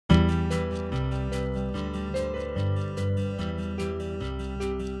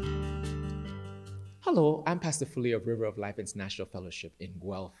Hello, I'm Pastor Fully of River of Life International Fellowship in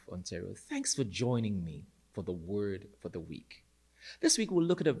Guelph, Ontario. Thanks for joining me for the Word for the Week. This week we'll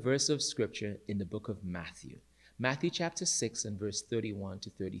look at a verse of Scripture in the book of Matthew. Matthew chapter 6 and verse 31 to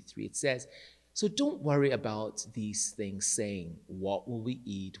 33. It says, "So don't worry about these things, saying, what will we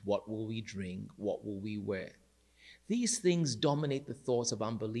eat? What will we drink? What will we wear? These things dominate the thoughts of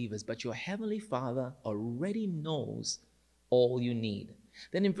unbelievers, but your heavenly Father already knows all you need."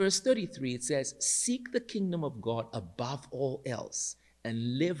 Then in verse 33, it says, "Seek the kingdom of God above all else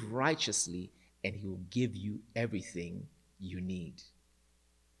and live righteously, and he will give you everything you need."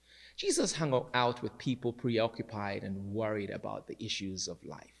 Jesus hung out with people preoccupied and worried about the issues of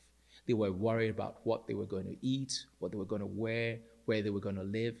life. They were worried about what they were going to eat, what they were going to wear, where they were going to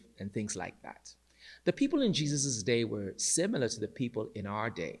live, and things like that. The people in Jesus' day were similar to the people in our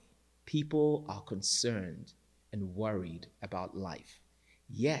day. People are concerned and worried about life.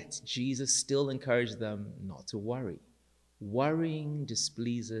 Yet, Jesus still encouraged them not to worry. Worrying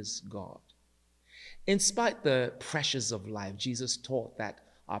displeases God. In spite the pressures of life, Jesus taught that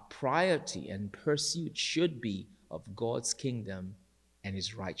our priority and pursuit should be of God's kingdom and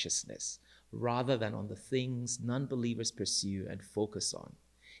his righteousness, rather than on the things non-believers pursue and focus on.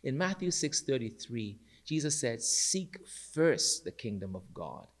 In Matthew 6:33, Jesus said, "Seek first the kingdom of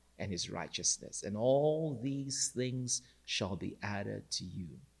God and his righteousness, and all these things shall be added to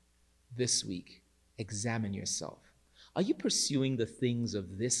you." This week, examine yourself. Are you pursuing the things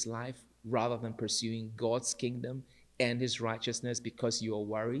of this life rather than pursuing God's kingdom and his righteousness because you are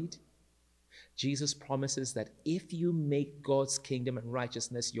worried? Jesus promises that if you make God's kingdom and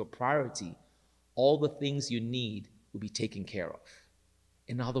righteousness your priority, all the things you need will be taken care of.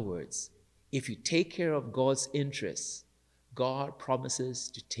 In other words, if you take care of God's interests, God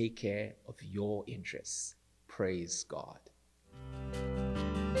promises to take care of your interests. Praise God.